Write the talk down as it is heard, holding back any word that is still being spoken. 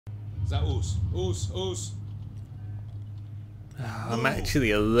I'm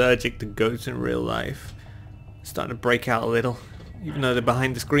actually allergic to goats in real life. Starting to break out a little, even though they're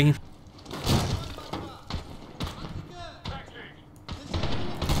behind the screen.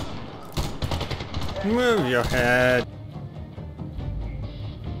 Move your head.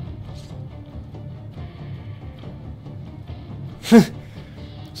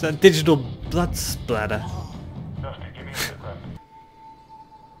 It's that digital blood splatter.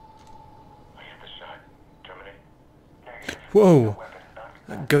 Whoa!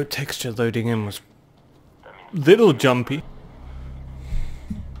 That goat texture loading in was little jumpy.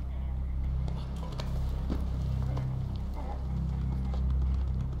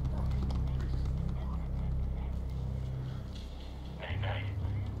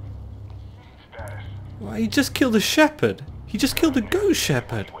 Why, he just killed a shepherd. He just killed a goat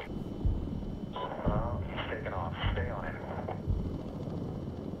shepherd.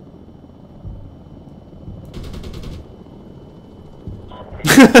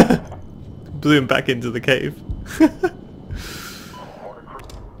 Blew him back into the cave.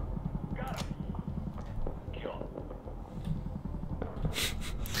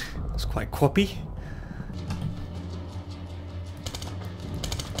 It's quite quappy.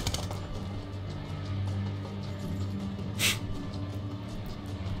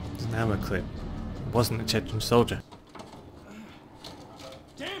 It's an ammo clip. It wasn't a Chechen soldier.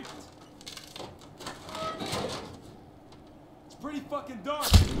 Damn it! It's pretty fucking dark.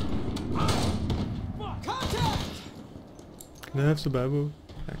 Contact! Can I have some ammo?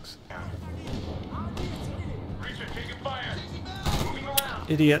 Thanks.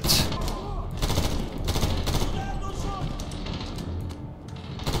 Idiot.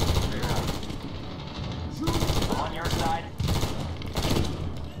 On your side.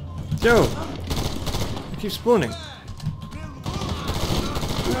 Yo! I keep spawning.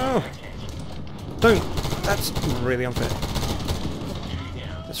 No! Don't! That's really unfair.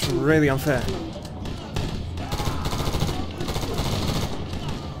 That's really unfair.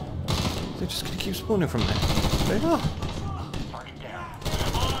 They're just gonna keep spawning from there. They are.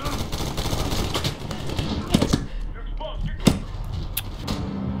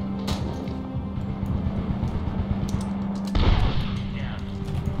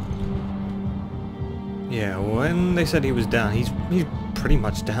 Yeah, when they said he was down, he's pretty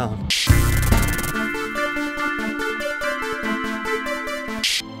much down.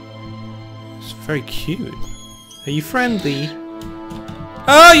 It's very cute. Are you friendly?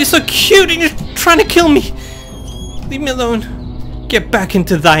 Oh, you're so cute and you're trying to kill me! Leave me alone. Get back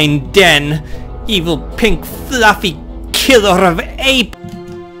into thine den, evil pink fluffy killer of ape!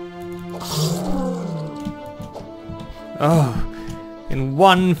 Oh, in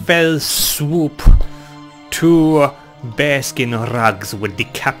one fell swoop, 2 bearskin rugs were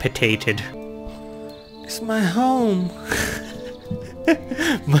decapitated. It's my home.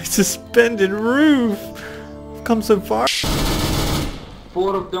 My suspended roof. I've come so far.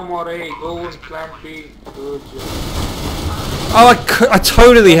 4 of them are A. Go with plan B. Good job. Oh, I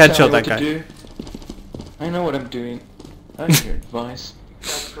totally headshot that guy. Do. I know what I'm doing. I need your advice.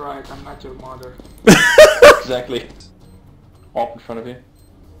 That's right, I'm not your mother. Exactly. Up in front of you.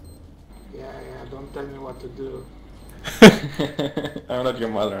 Yeah, don't tell me what to do. I'm not your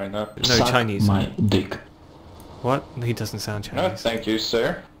mother, I know. No Suck Chinese. my dick. What? He doesn't sound No, Chinese. thank you,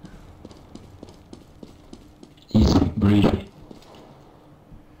 sir. Easy breezy.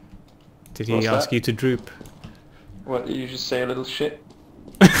 Did he What's ask that? you to droop? What, you just say a little shit?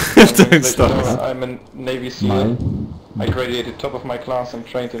 Don't stop. I'm a Navy SEAL. I graduated top of my class and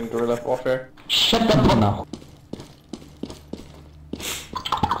trained in guerrilla warfare. Shut up now.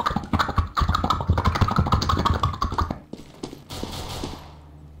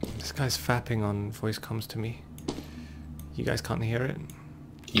 This guy's fapping on voice comms to me. You guys can't hear it?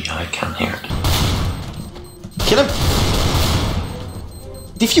 Yeah, I can hear it. Kill him!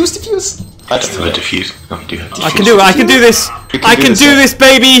 Defuse, defuse! I don't have a defuse. No, we do have defuse. I can do it! I can do this! I can do this,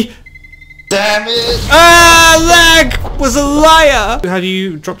 baby! Damn it! Ah! Lag was a liar! How do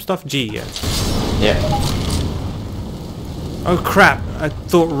you drop stuff? G, yeah. Yeah. Oh crap, I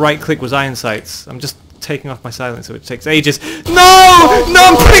thought right click was iron sights. I'm just taking off my silencer, which takes ages. No! No,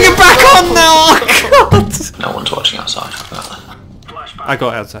 I'm putting it back on now! Oh god! No one's watching outside. I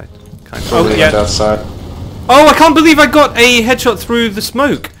got outside. Kind of. Oh, Oh, yeah. outside. Oh, I can't believe I got a headshot through the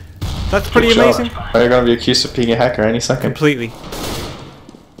smoke. That's pretty amazing. Are you gonna be accused of being a hacker any second? Completely.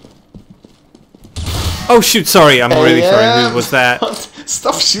 Oh shoot, sorry, I'm really sorry. Who was that?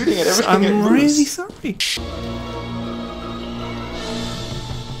 Stop shooting at everything. I'm it moves. really sorry.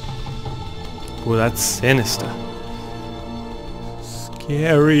 Well, that's sinister.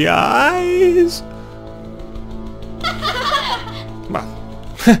 scary eyes. Well,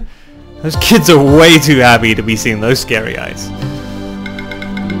 those kids are way too happy to be seeing those scary eyes.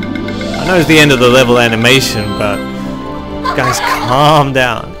 I know it's the end of the level animation, but guys, calm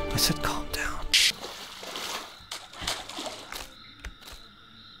down. I said calm down.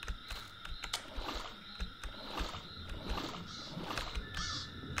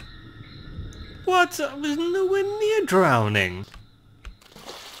 What? I was nowhere near drowning.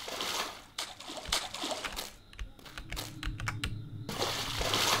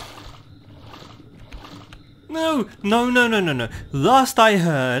 No. Last I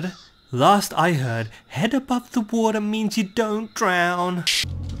heard, head above the water means you don't drown.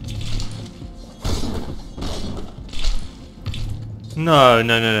 No.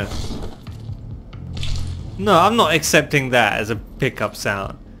 No, I'm not accepting that as a pickup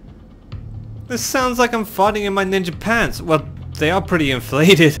sound. This sounds like I'm farting in my ninja pants. Well, they are pretty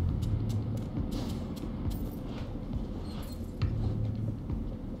inflated.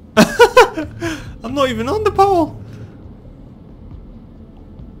 I'm not even on the pole.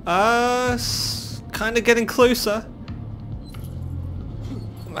 Kind of getting closer.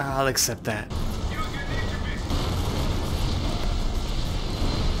 I'll accept that.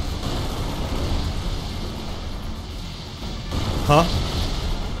 Huh?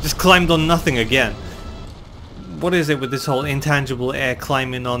 Just climbed on nothing again. What is it with this whole intangible air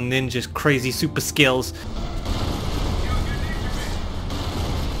climbing on ninjas' crazy super skills?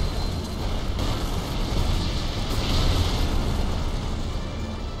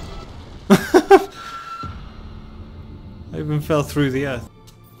 I even fell through the earth.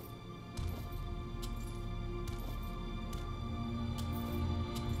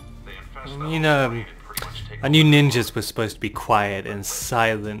 You know, I knew ninjas were supposed to be quiet and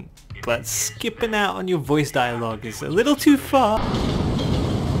silent, but skipping out on your voice dialogue is a little too far.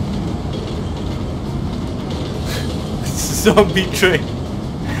 It's a zombie train.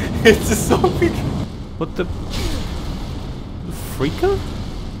 It's a zombie train. What the freaker?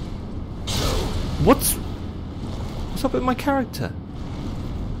 What's up with my character?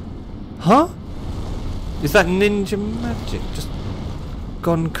 Huh? Is that ninja magic just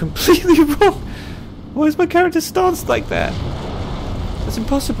gone completely wrong? Why is my character stanced like that? That's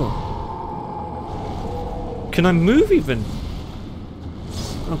impossible. Can I move even?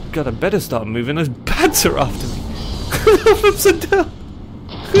 Oh god, I better start moving. Those bats are after me. I'm upside down.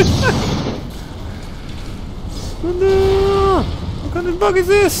 Oh no! What kind of bug is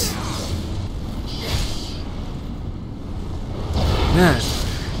this? Man,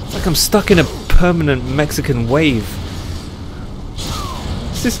 it's like I'm stuck in a permanent Mexican wave.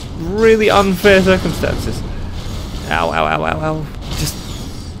 It's just really unfair circumstances. Ow. Just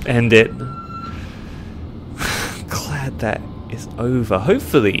end it. Glad that is over.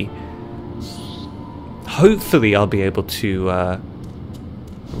 Hopefully I'll be able to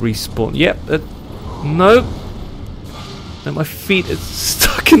respawn. Yep. Nope. No, my feet are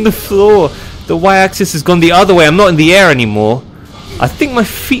stuck in the floor. The y-axis has gone the other way. I'm not in the air anymore. I think my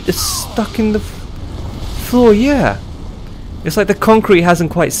feet are stuck in the floor, yeah. It's like the concrete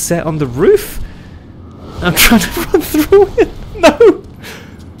hasn't quite set on the roof. I'm trying to run through it. No!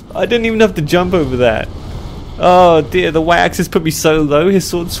 I didn't even have to jump over that. Oh dear, the y-axis put me so low, his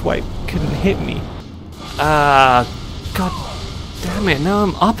sword swipe couldn't hit me. Ah, god damn it, now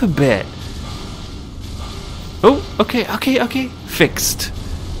I'm up a bit. Oh, okay. Fixed.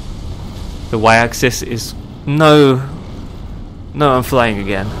 The y-axis is... No, I'm flying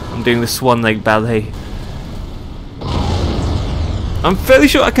again. I'm doing the swan leg ballet. I'm fairly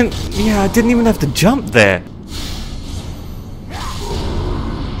sure I can... Yeah, I didn't even have to jump there.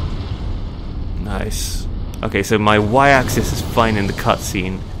 Nice. Okay, so my y-axis is fine in the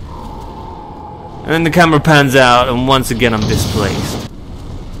cutscene. And then the camera pans out, and once again I'm displaced.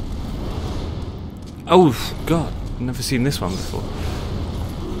 Oh, god. I've never seen this one before.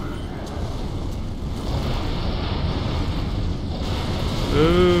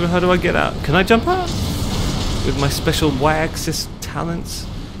 How do I get out? Can I jump out? With my special y-axis talents?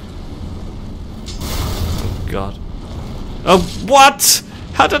 Oh god. Oh, what?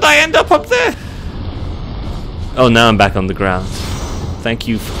 How did I end up there? Oh, now I'm back on the ground. Thank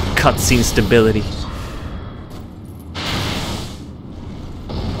you for cutscene stability.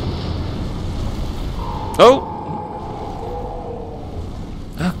 Oh!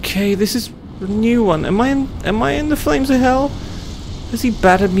 Okay, this is a new one. Am I in the flames of hell? Has he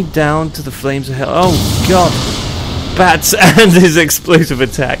battered me down to the flames of hell? Oh god! Bats and his explosive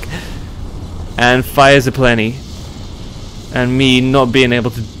attack. And fires aplenty. And me not being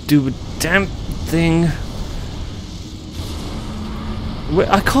able to do a damn thing.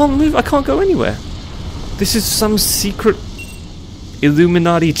 I can't move. I can't go anywhere. This is some secret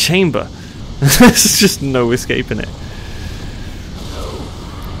Illuminati chamber. There's just no escaping it.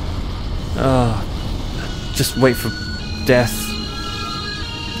 Just wait for death.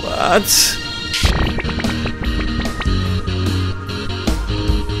 What?